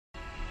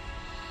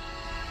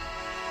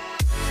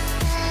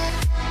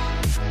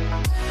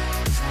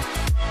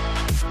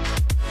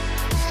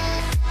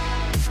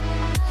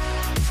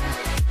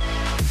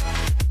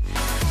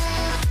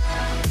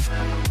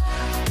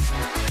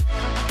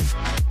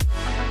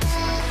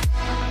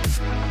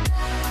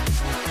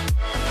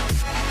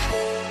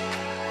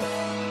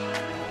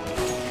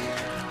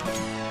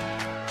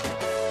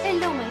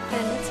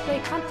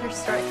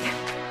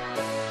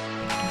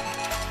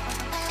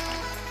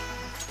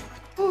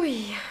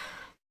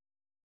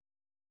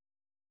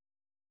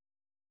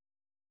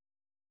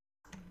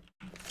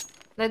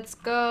Let's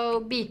go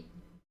B.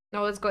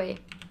 No, let's go A.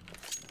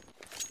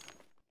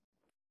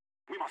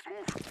 We must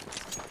move.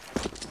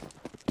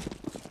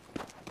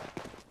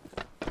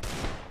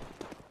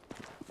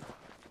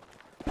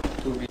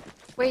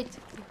 Wait.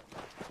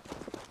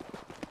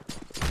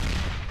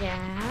 Yeah.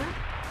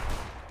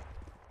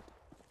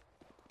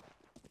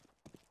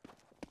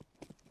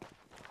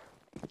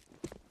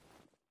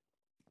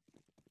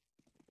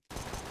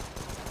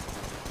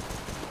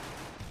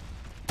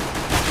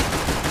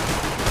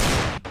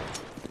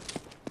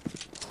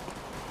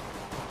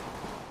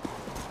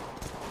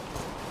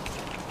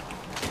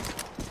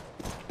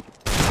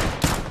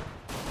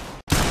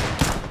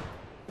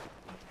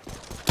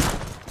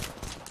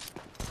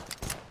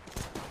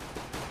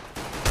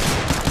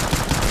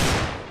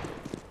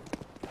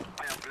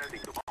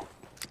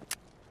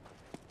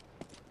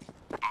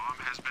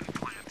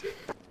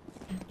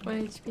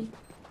 HP.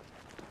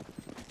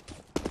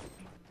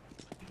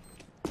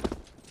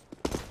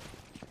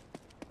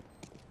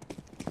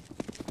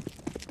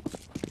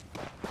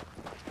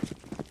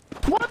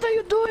 What are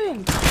you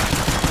doing?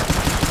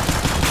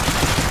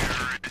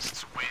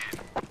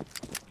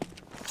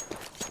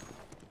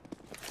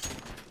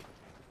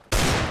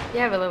 You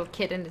have a little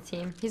kid in the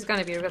team. He's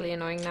gonna be really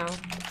annoying now.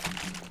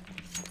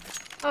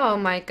 Oh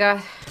my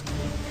god.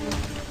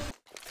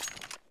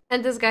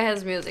 And this guy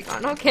has music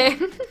on, okay.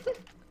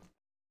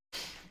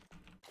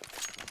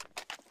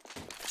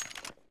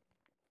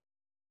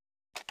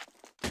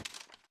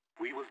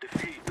 We will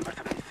defeat the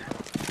mercenaries.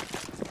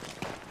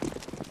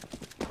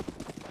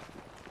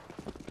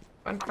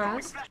 One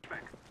cross.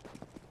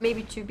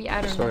 Maybe 2B,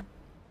 I don't know.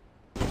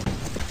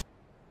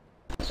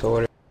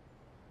 Sorry.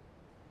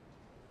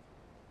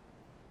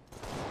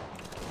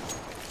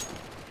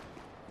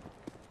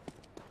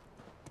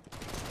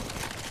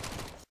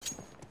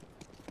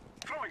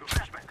 Throwing a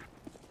flashback.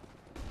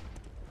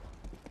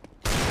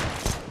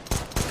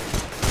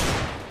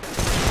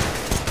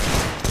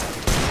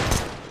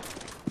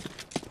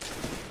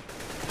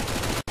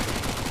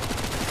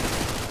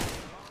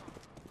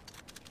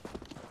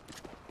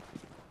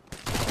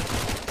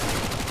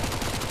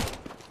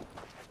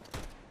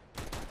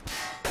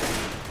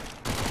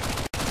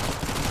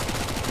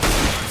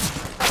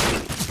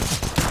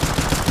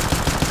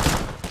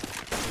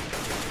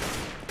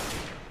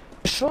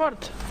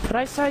 Short,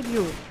 right side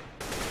you.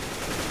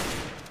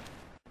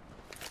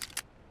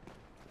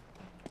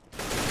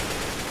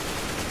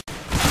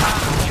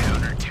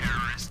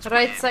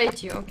 Right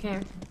side you,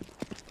 okay.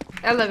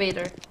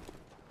 Elevator.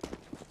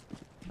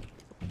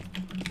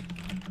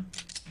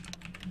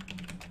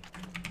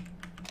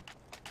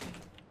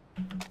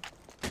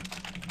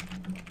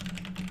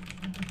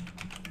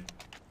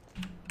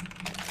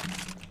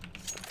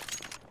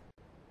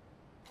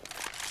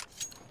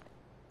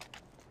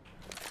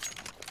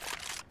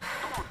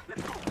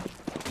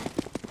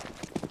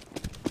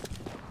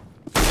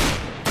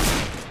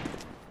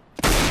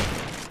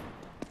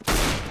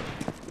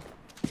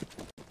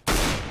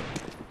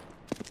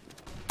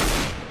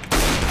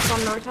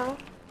 One more tower.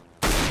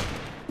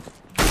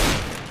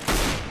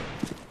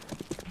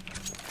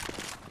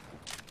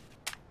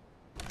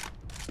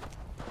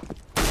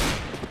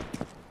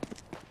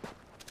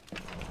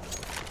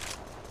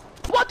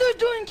 What are you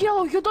doing,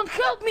 Yellow? You don't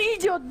help me,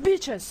 idiot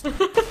bitches!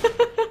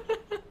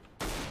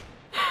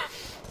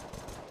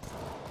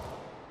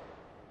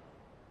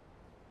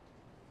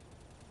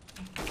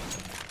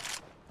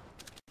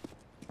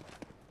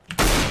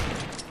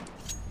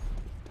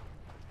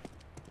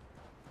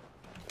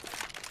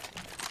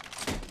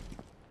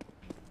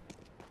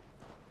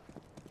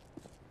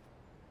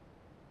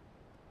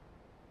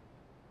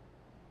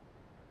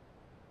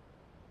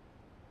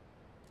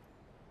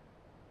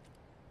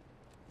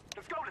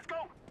 Let's go, let's go!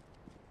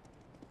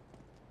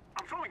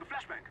 I'm throwing a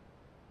flashbang.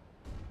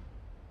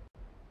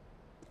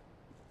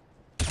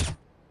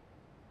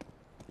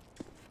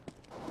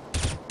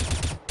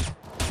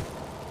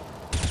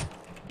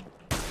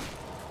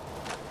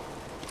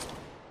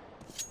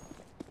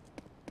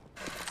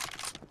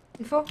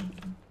 Info.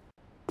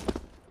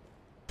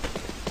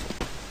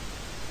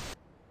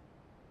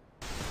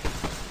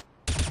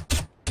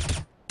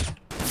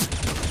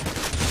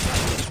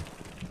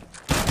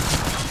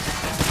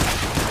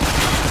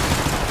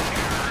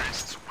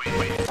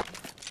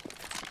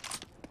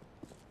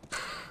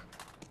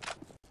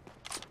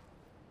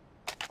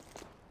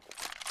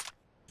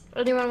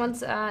 Anyone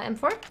wants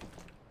M4?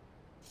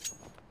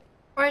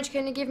 Orange,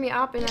 can you give me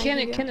up and Can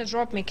you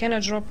drop me? Can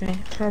you drop me?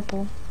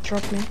 Purple,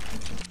 drop me.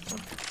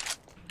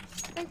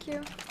 Thank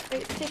you.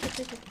 Wait, take it,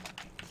 take it.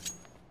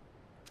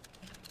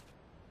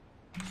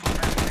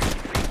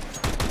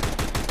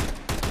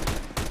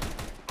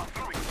 I'm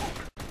throwing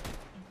smoke.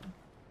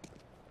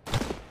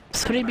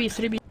 3B,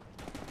 3B.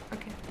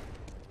 Okay.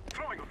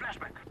 Throwing a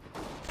flashbang.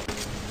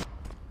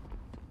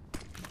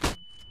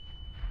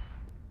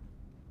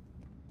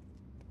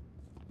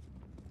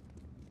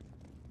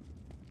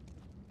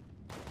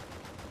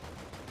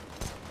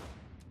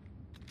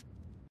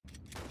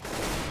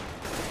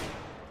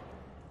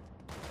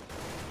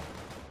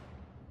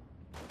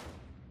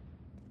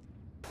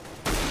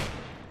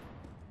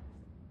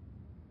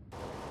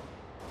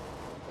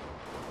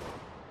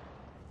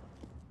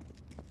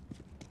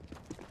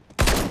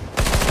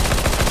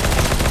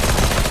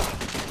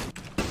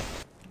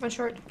 One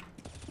short.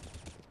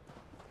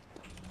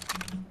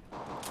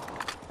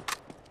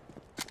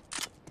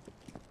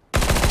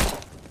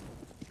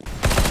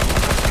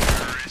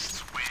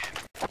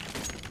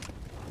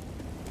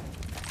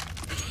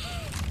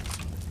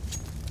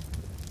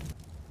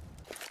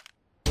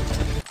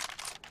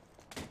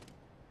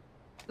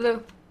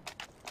 Blue.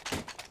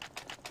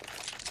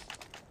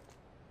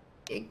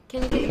 Can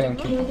you give it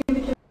to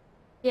Blue?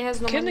 He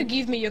has no Can money. you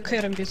give me your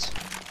carambits?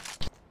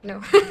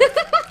 No.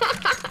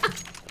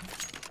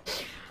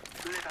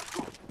 Let us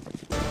go.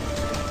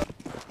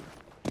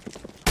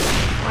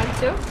 1,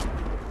 2.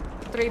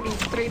 3B,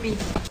 3B.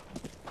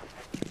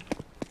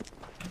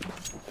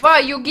 Why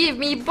you give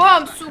me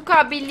bomb,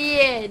 сука,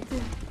 блядь?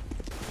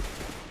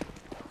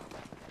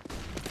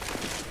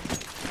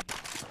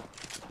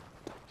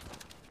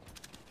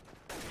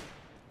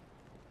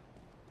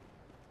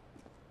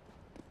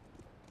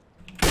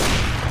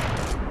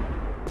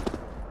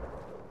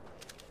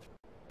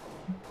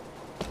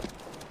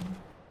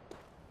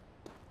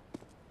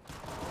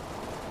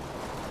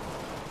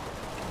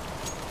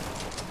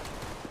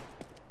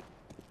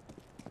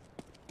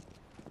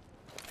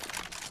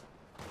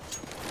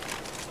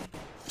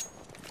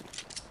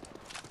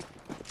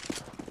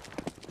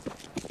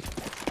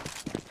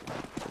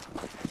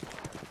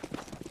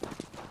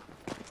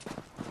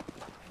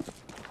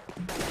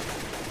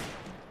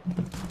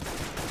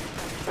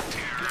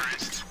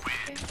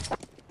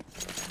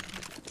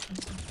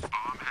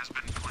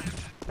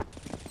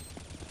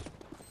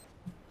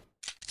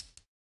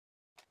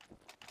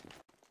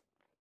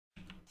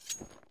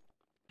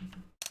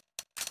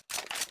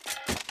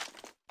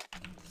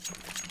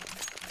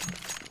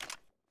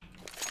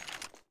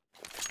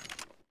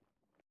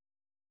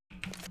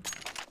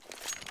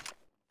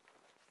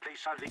 They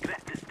shall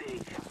regret this day.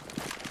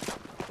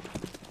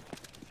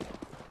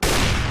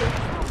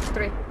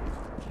 3.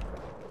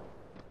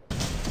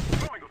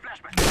 Throwing a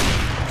flashbang.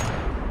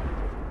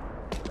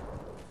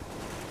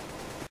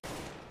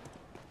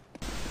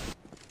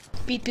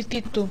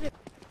 Pit, two.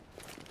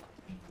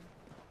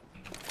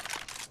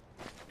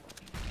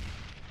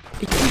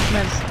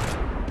 Equipments.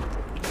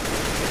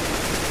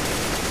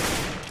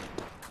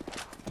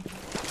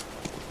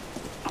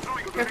 I'm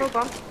throwing a Careful,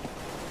 bomb.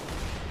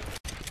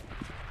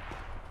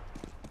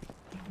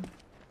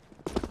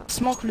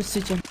 Smoke plus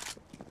city.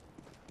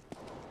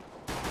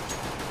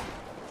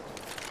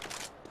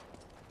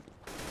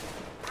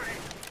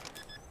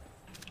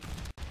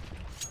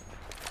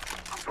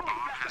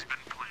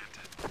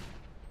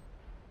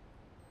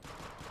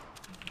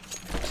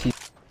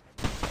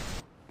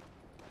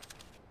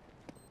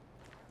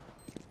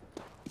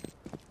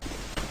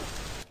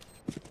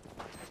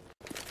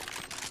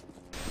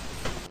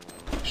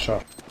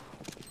 Sure.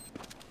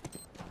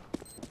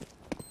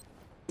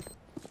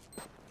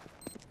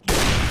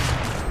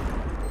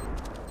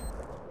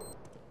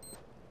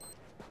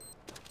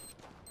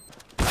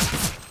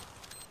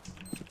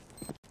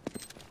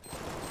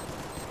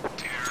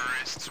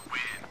 Terrorists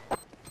win.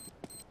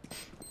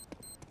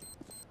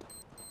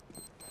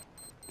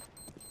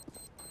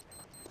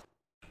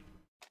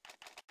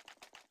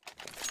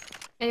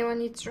 Anyone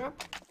needs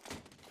drop?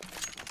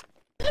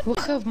 We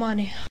have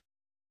money.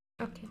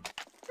 Okay.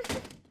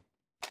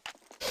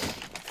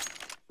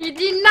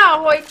 Иди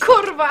нахуй,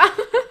 kurwa!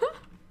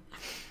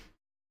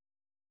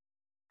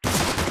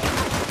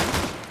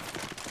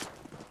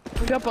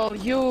 Purple,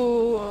 you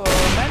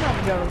man or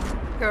girl?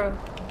 Girl,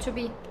 to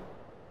be.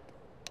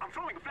 I'm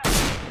throwing a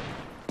flashbang.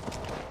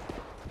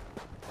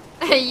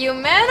 You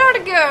man or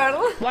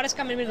girl? What is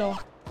coming middle?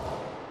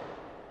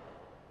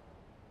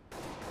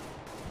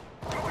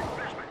 Throwing a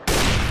flashbang.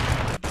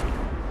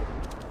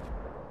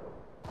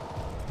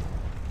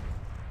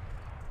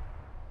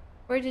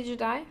 Where did you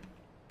die?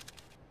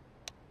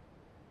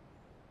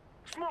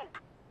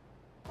 Smoke.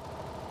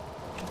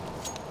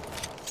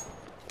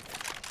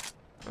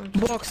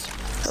 Box.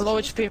 Low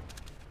HP.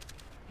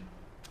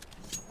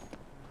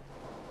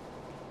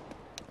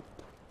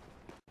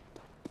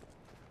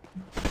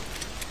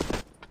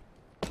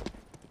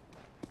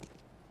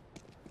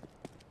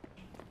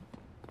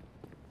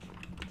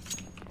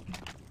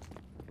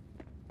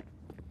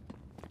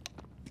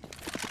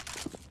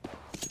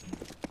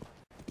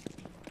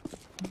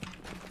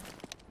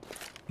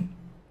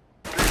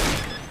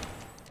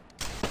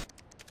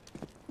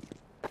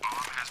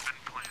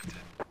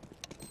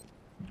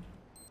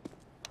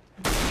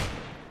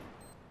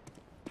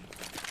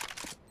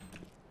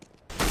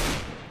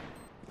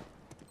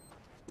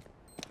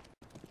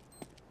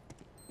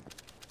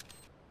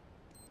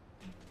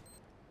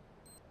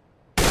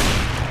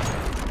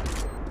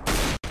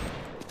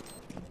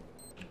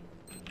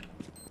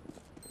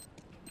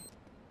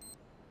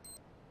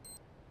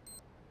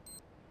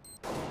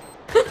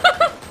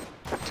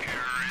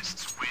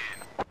 Terrorists win.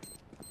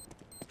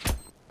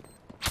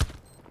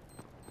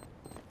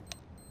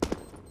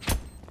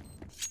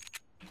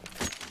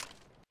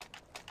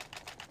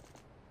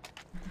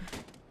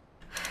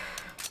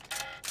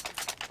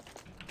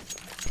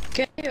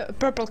 Can you,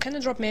 Purple, can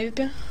you drop me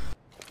AWP?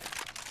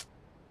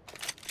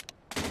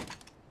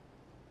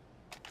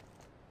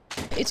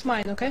 It's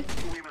One's mine, okay?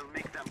 We will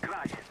make them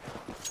cry.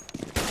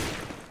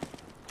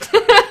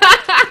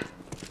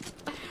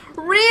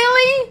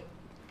 Really?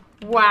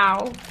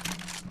 Wow.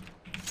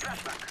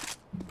 Flashback.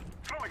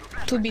 Throwing a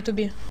flashback. 2B,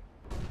 2B.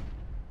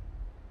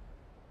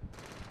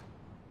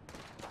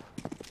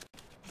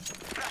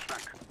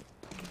 Flashback.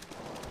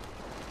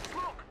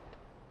 Smoke.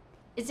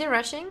 Is he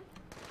rushing?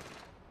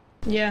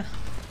 Yeah.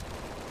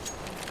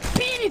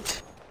 Beat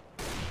it!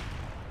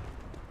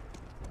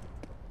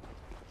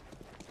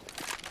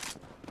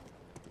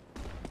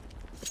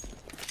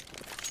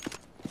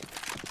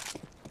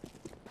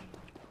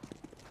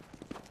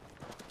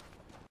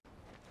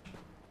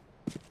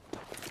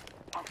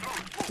 I'm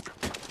throwing smoke.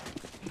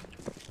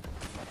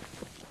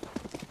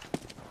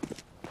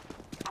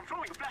 I'm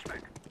throwing a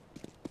flashback.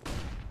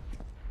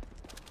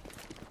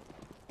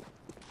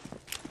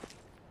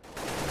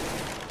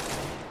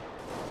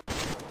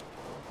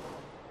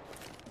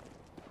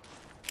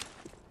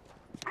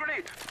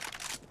 Grenade.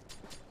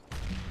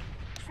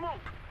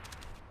 Smoke.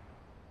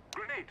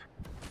 Grenade.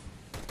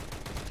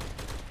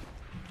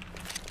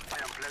 I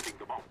am planting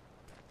the bomb.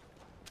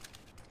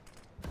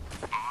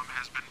 Bomb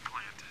has been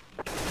planted.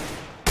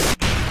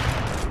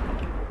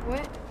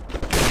 What?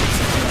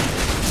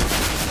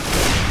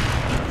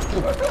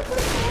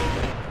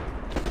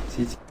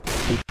 City.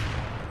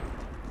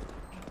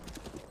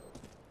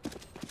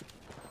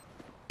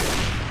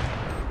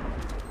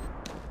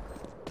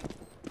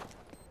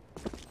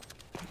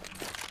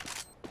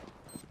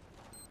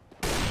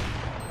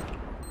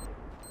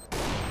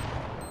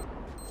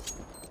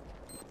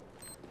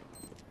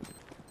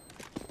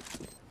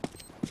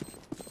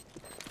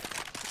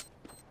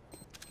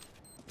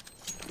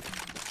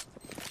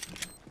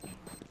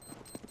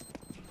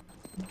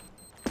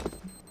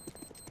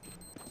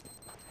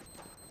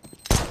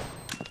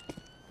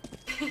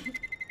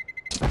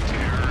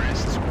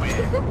 Terrorists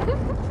win.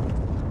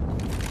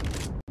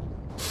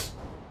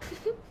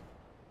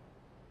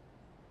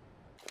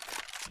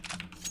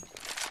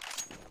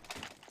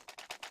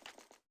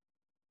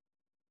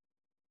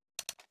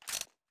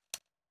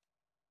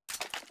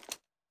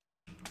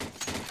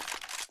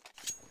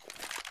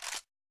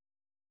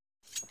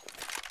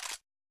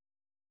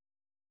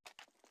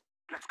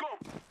 Let's go.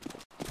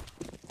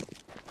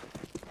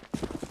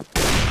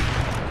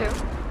 Who?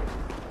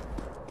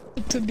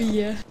 2B,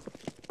 yeah.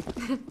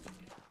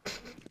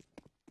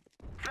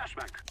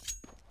 Flashback.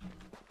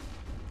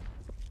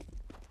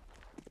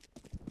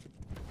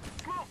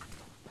 Smoke.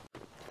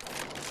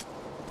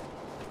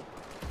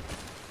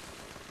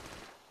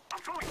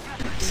 I'm throwing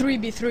flashback.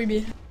 3B, 3B.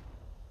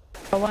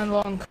 One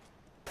long.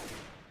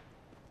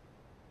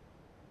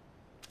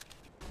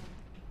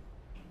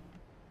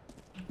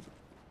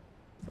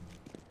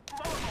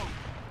 Molotov.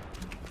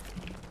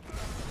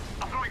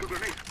 I'm throwing a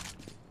grenade.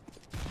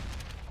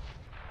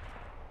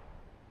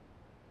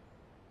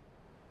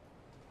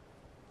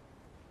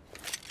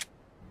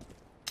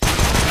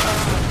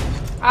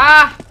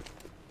 Ah!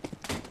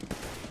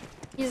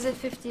 He's at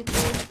 53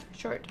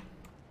 short.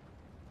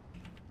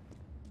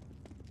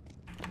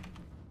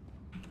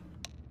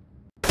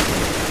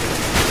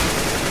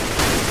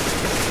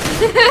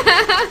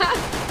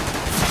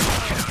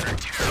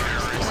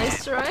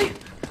 Nice try.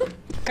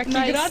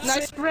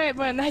 Nice spray,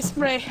 man, nice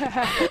spray.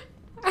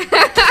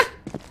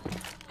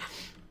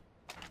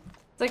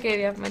 It's okay,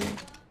 we have money.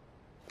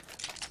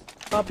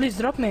 Oh, please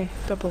drop me,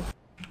 couple.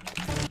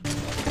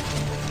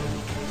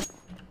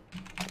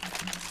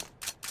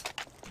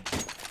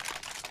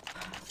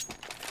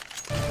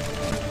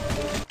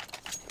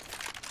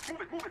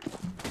 Move it, move it.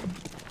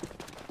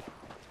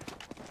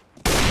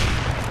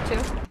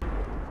 Two.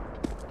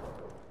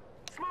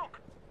 Smoke.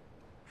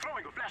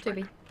 Throwing a flashback. 2B.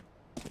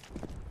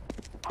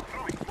 I'm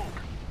throwing smoke.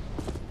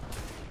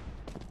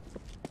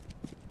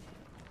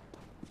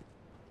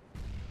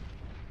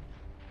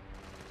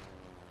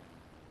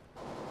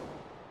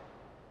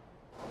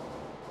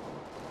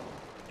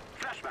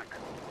 Flashback.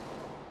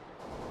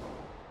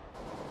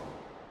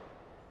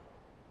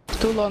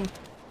 Too long.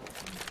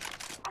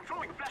 I'm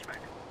throwing a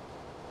flashback.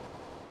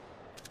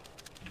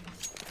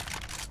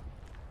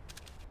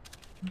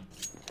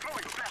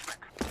 Throwing a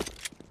flashback.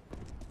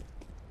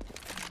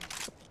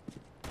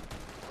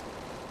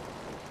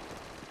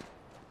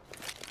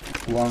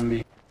 One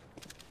B.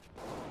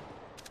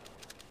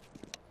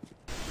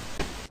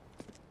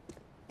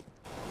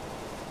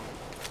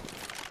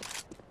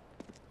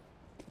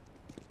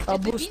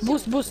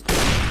 Boost.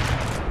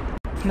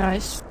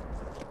 Nice.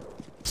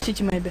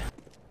 City maybe.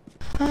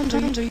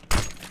 Enjoy.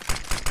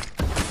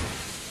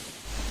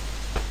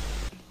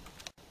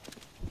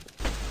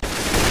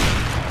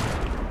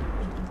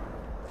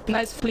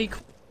 Nice flick.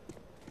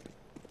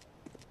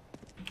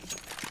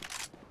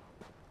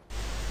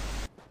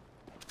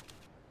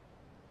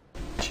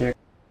 Check.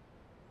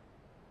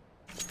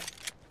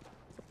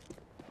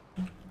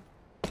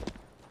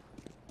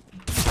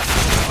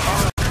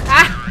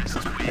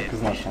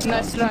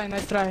 Tak znacznie.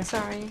 Nice try.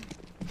 Sorry.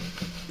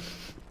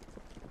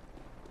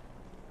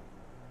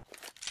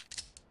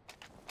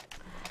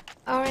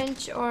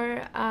 Orange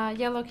or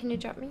yellow, can you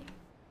drop me?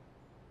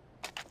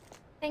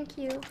 Thank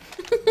you.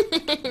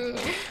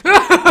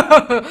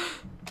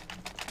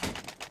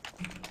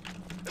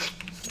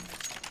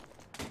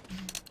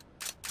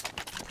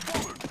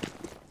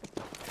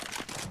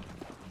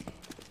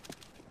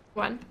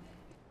 One.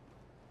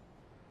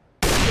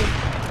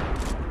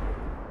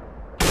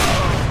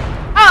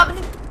 Oh,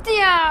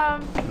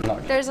 damn!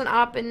 Knock. There's an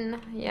op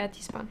in, yeah,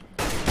 T-spawn.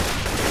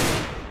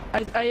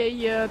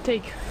 I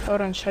take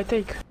orange. I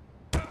take.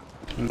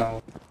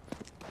 No.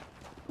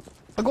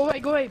 Go away,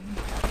 go away,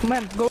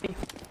 man, go away.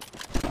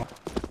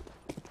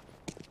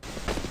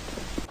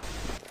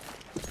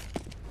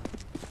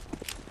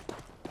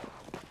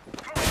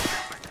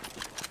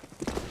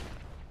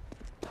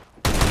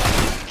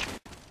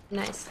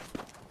 Nice.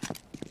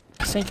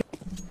 Thank you.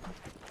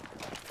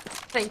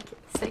 Thank you,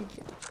 thank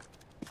you.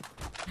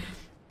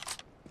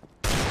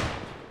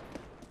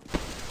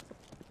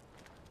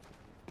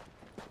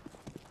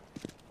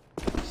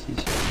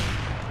 CT.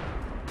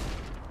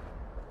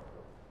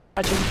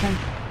 I check behind.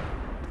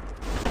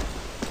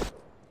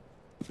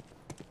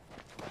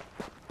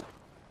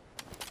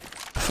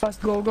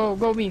 Fast,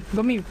 go me,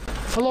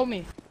 follow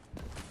me.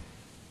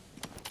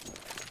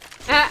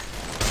 Ah!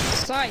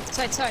 Side.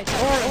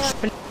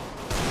 Orange.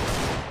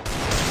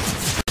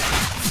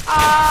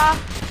 Ah!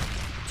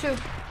 Two.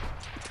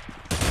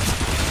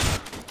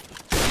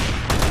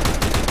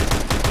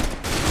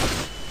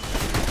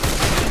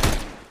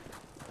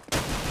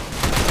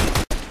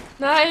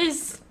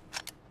 Nice!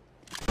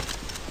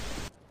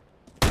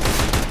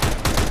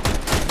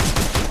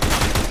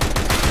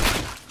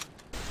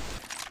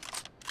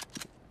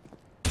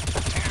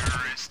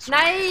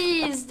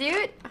 Nice,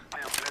 dude! I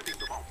am planting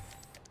the bomb.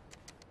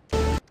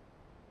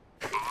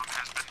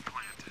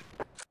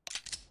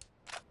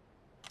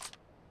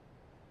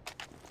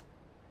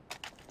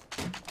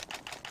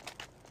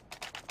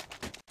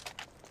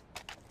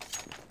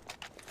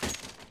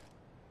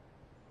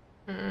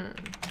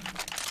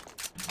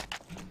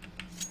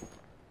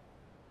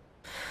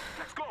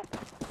 Let's go.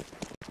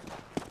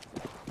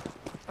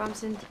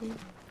 Bombs in T.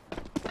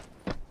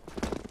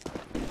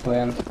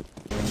 Plant.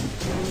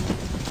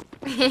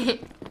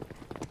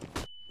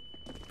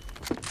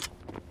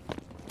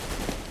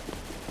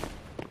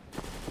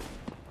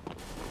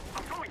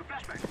 I'm throwing a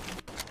flashbang.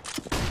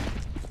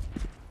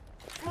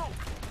 Smoke.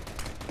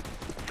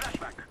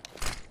 Flashbang.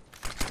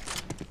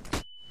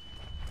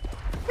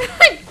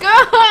 Go!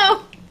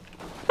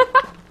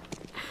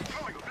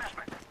 Throwing a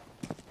flashbang.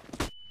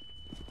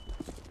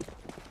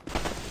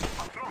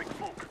 I'm throwing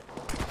smoke.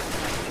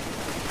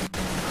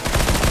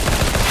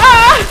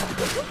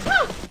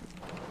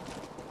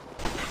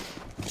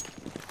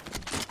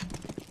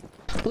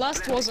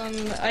 Last was on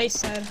A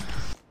side.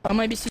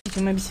 Maybe city.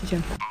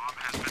 Smoke.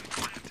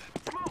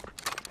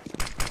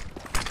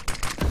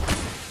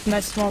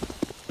 Nice smoke.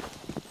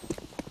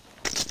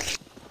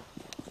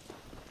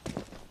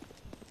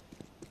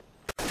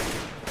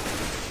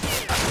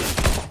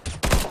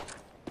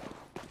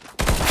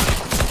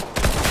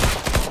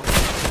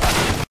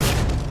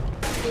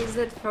 He's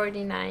at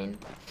 49.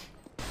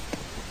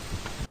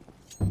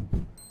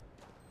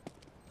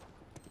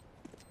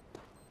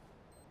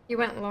 He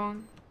went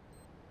long.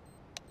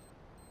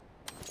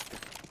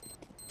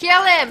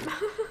 Kill him!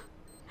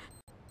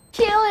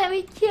 Kill him!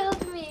 He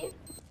killed me!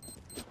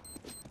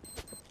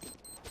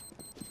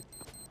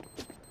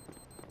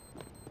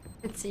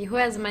 Let's see, who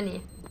has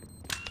money?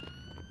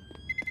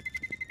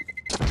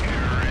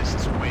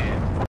 Terrorists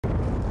win.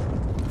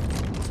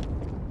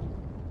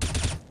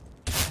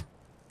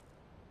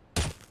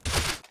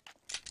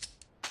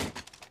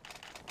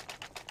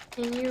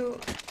 Can you...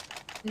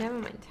 Never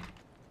mind.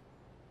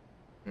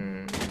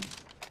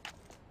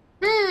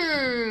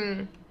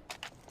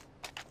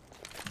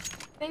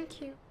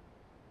 Thank you.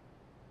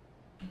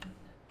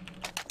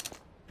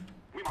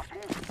 We must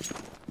move.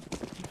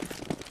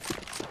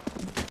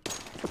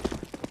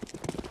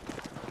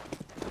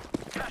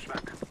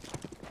 Flashback.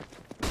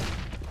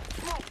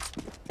 Smoke.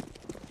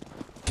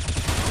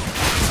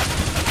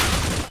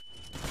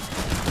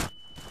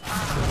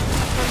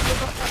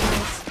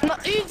 No,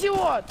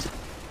 идиот!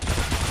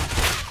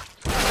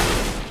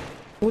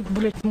 Вот,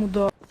 блять,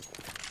 мудак.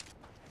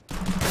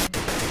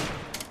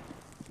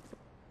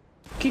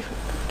 Kick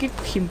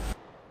him,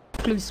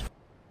 please.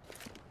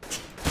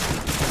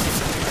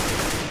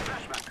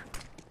 Flashback.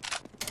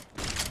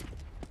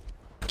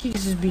 Kick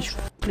this bitch,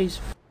 please.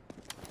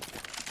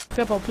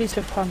 Pepper, please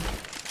have fun.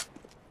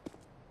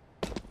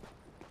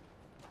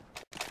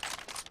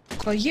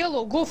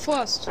 Yellow, go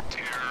fast.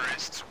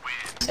 Terrorists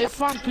win. Have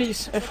fun,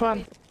 please, have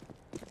fun.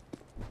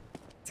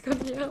 It's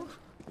gonna yell.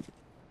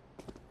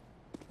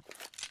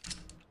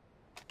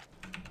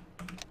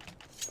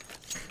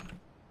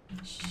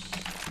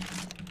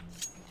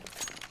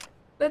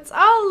 Let's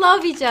all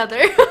love each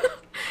other.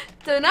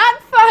 Do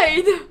not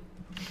fight.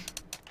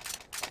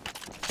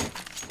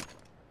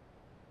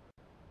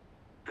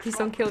 Please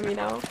don't kill me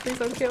now. Please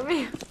don't kill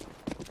me.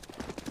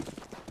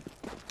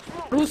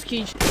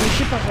 Русский,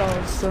 ищи,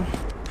 пожалуйста.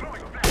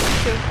 Throwing a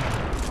flashback.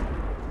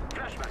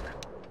 Flashback.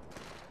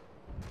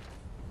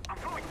 I'm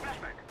throwing a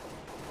flashback.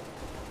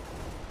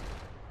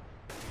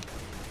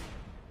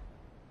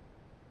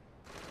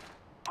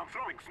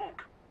 Throwing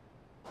smoke.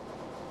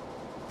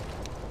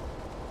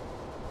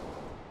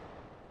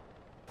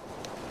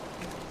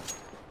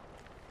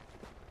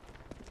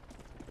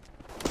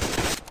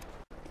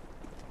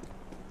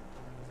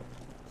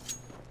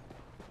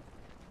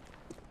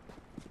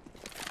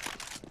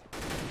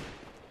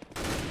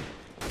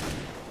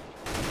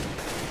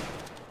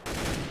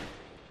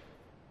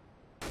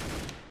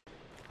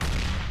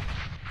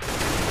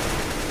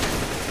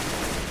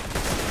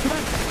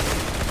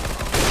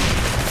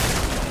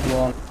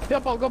 One.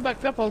 Purple, go back,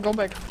 purple, go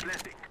back.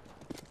 Blending.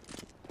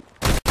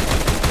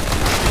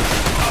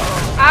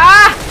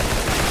 Ah!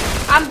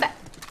 I'm back.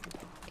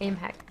 Aim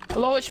hack.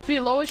 Low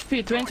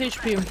HP, 20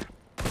 HP.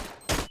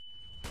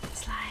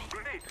 Slide.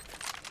 Grenade.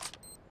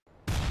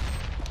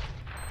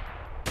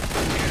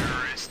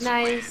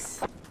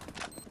 Nice.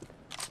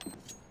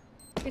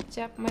 Good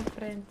job, my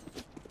friend.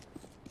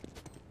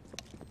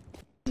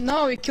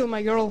 Now we kill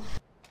my girl.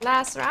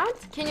 Last round?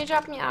 Can you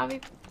drop me Avi?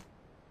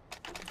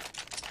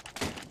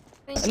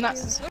 Thank you.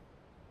 Nice.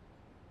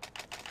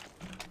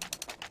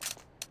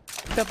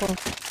 Purple.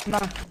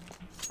 Nah.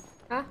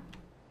 Huh?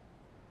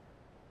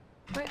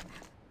 What?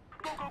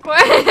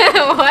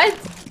 What?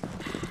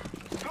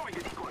 Throwing a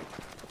decoy.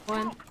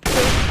 1, 2.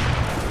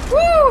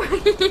 Woo!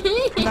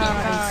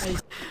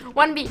 Nice.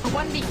 1B,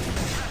 1B.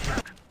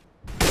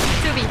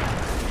 2B.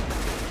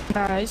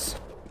 Nice.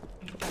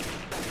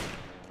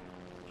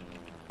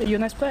 You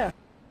nice player.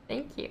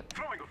 Thank you.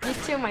 Throwing a You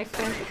too, my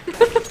friend.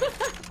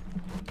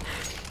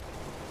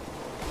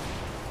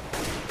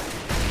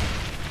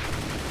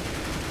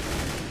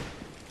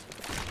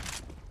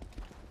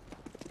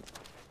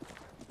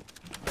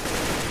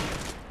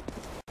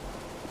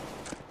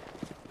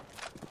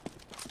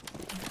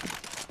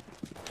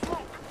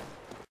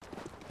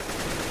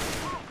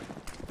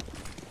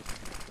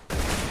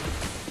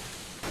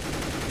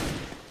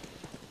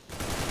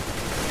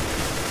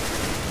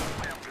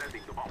 I am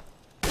blending the bomb.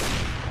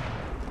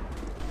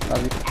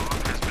 Avi.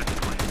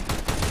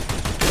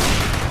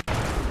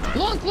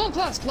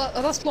 Long,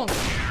 last long.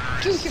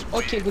 Kill him.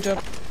 Okay, good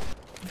job.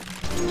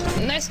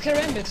 Nice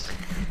karambit.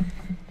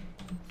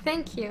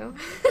 Thank you.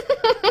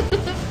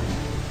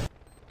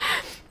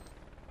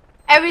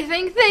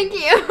 Everything, thank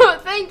you.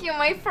 Thank you,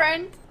 my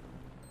friend.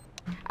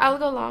 I'll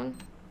go long.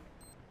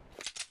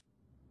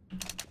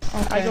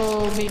 Okay. I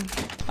go mid.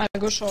 I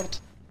go short.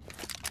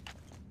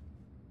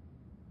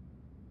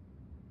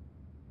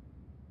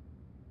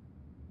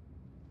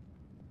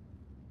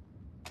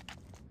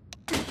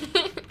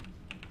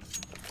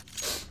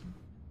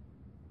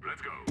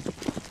 Let's go.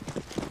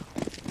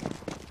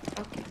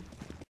 Okay.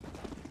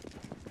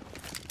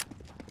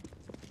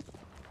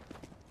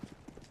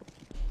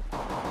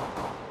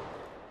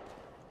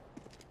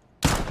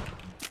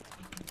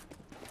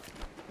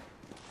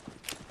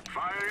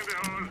 Fire in the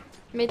hole.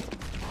 Mid.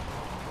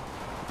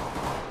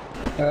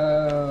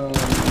 Oh.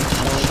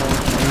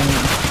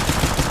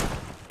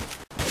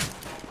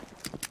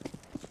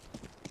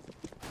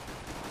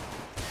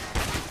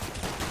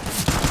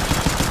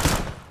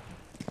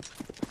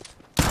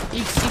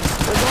 X,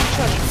 one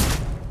shot.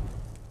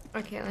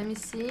 Okay, let me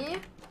see.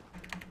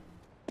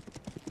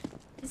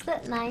 Is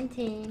that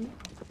 19?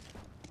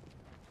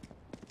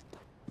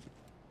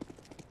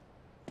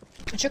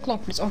 Check long,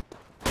 please. Oh.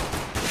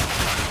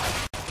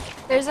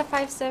 There's a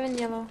 5-7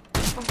 yellow.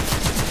 Oh.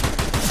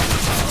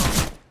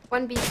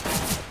 1B.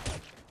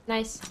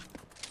 Nice.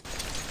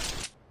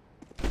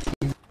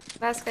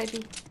 Last guy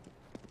B.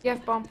 You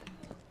have bomb.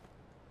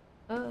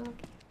 Oh,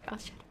 okay. I'll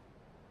shut up.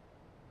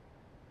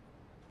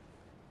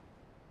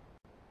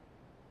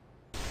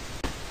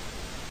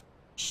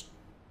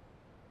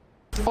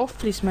 Off,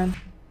 please, man.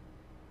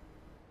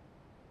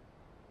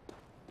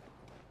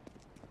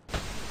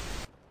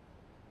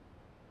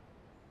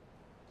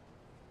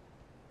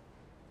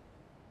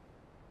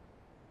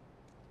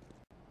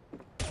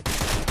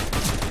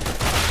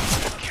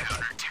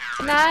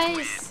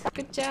 Nice!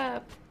 Good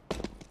job.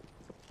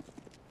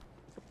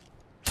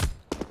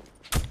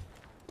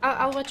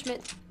 I'll watch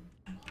mid.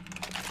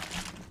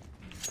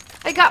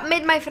 I got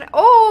mid, my friend.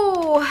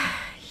 Oh!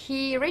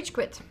 He rage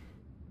quit.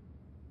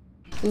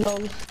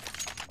 Lol.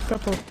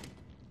 Purple.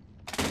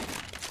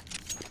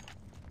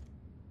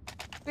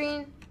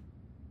 Green.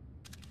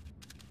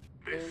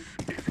 This is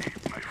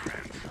it, my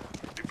friends.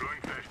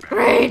 Deploying flashbang.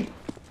 Green!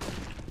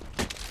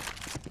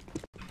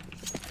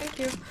 Thank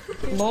you.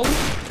 Lol.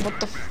 What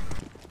the f...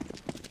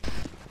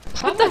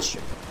 How much?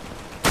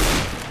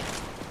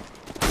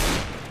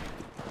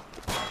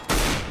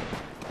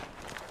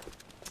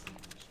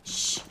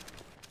 Shh.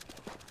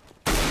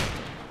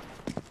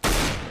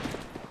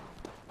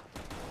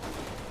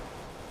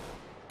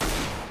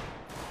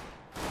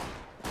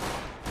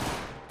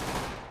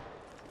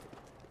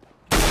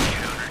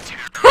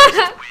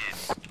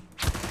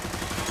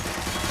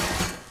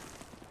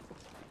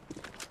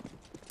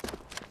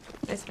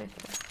 Nice, my friend.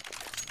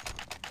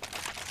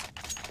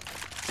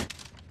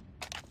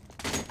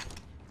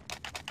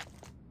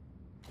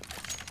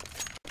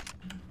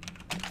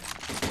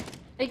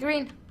 Hey,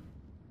 green.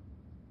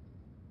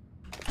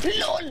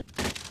 LOL!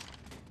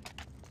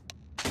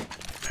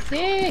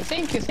 Yay,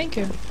 thank you, thank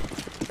you.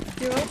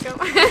 You're welcome.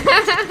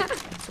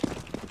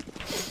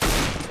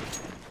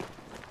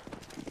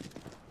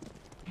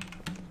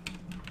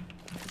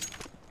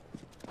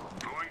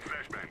 Throwing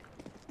flashbang.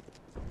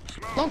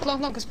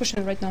 Long is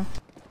pushing right now.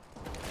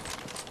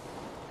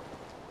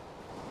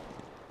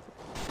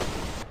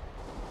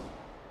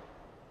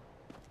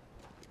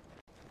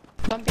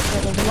 Bumping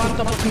level, the one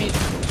top of mid.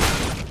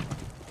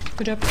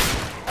 Good job.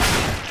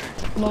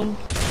 Long.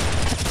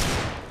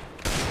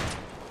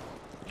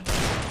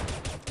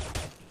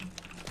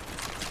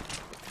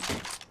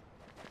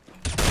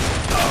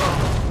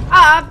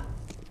 Ah!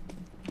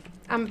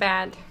 I'm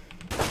bad.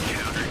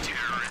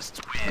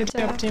 Good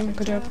job, team,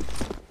 good job.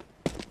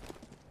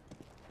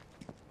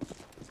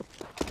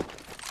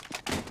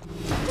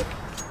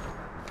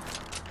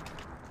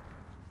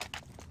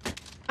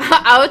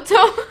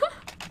 Auto?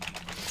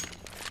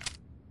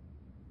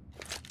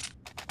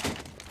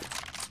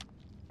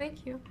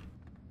 Thank you.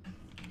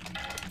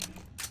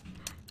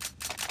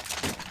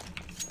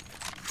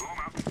 Form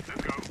up. Let's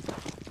go.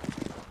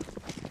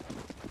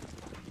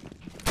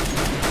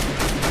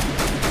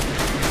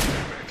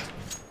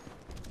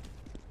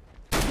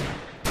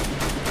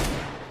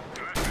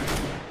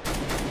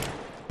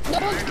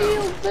 Don't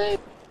kill them!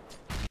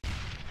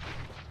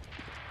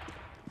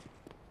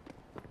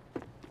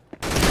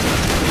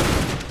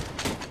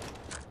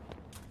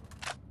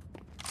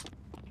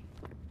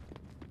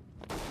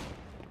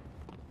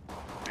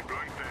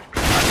 Deploying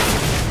flashbang.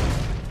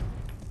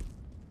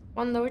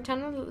 One lower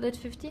tunnel, lit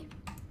 50.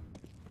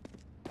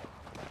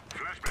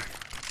 Flashbang.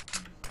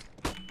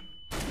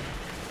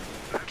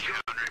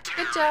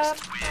 Good job.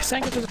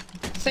 Thank you to the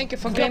Thank you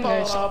for game,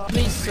 guys.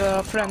 please,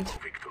 friend.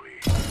 Victory.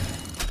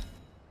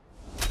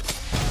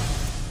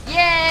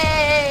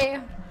 Yay!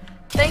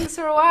 Thanks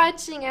for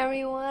watching,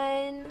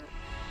 everyone.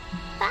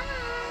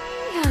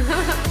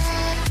 Bye.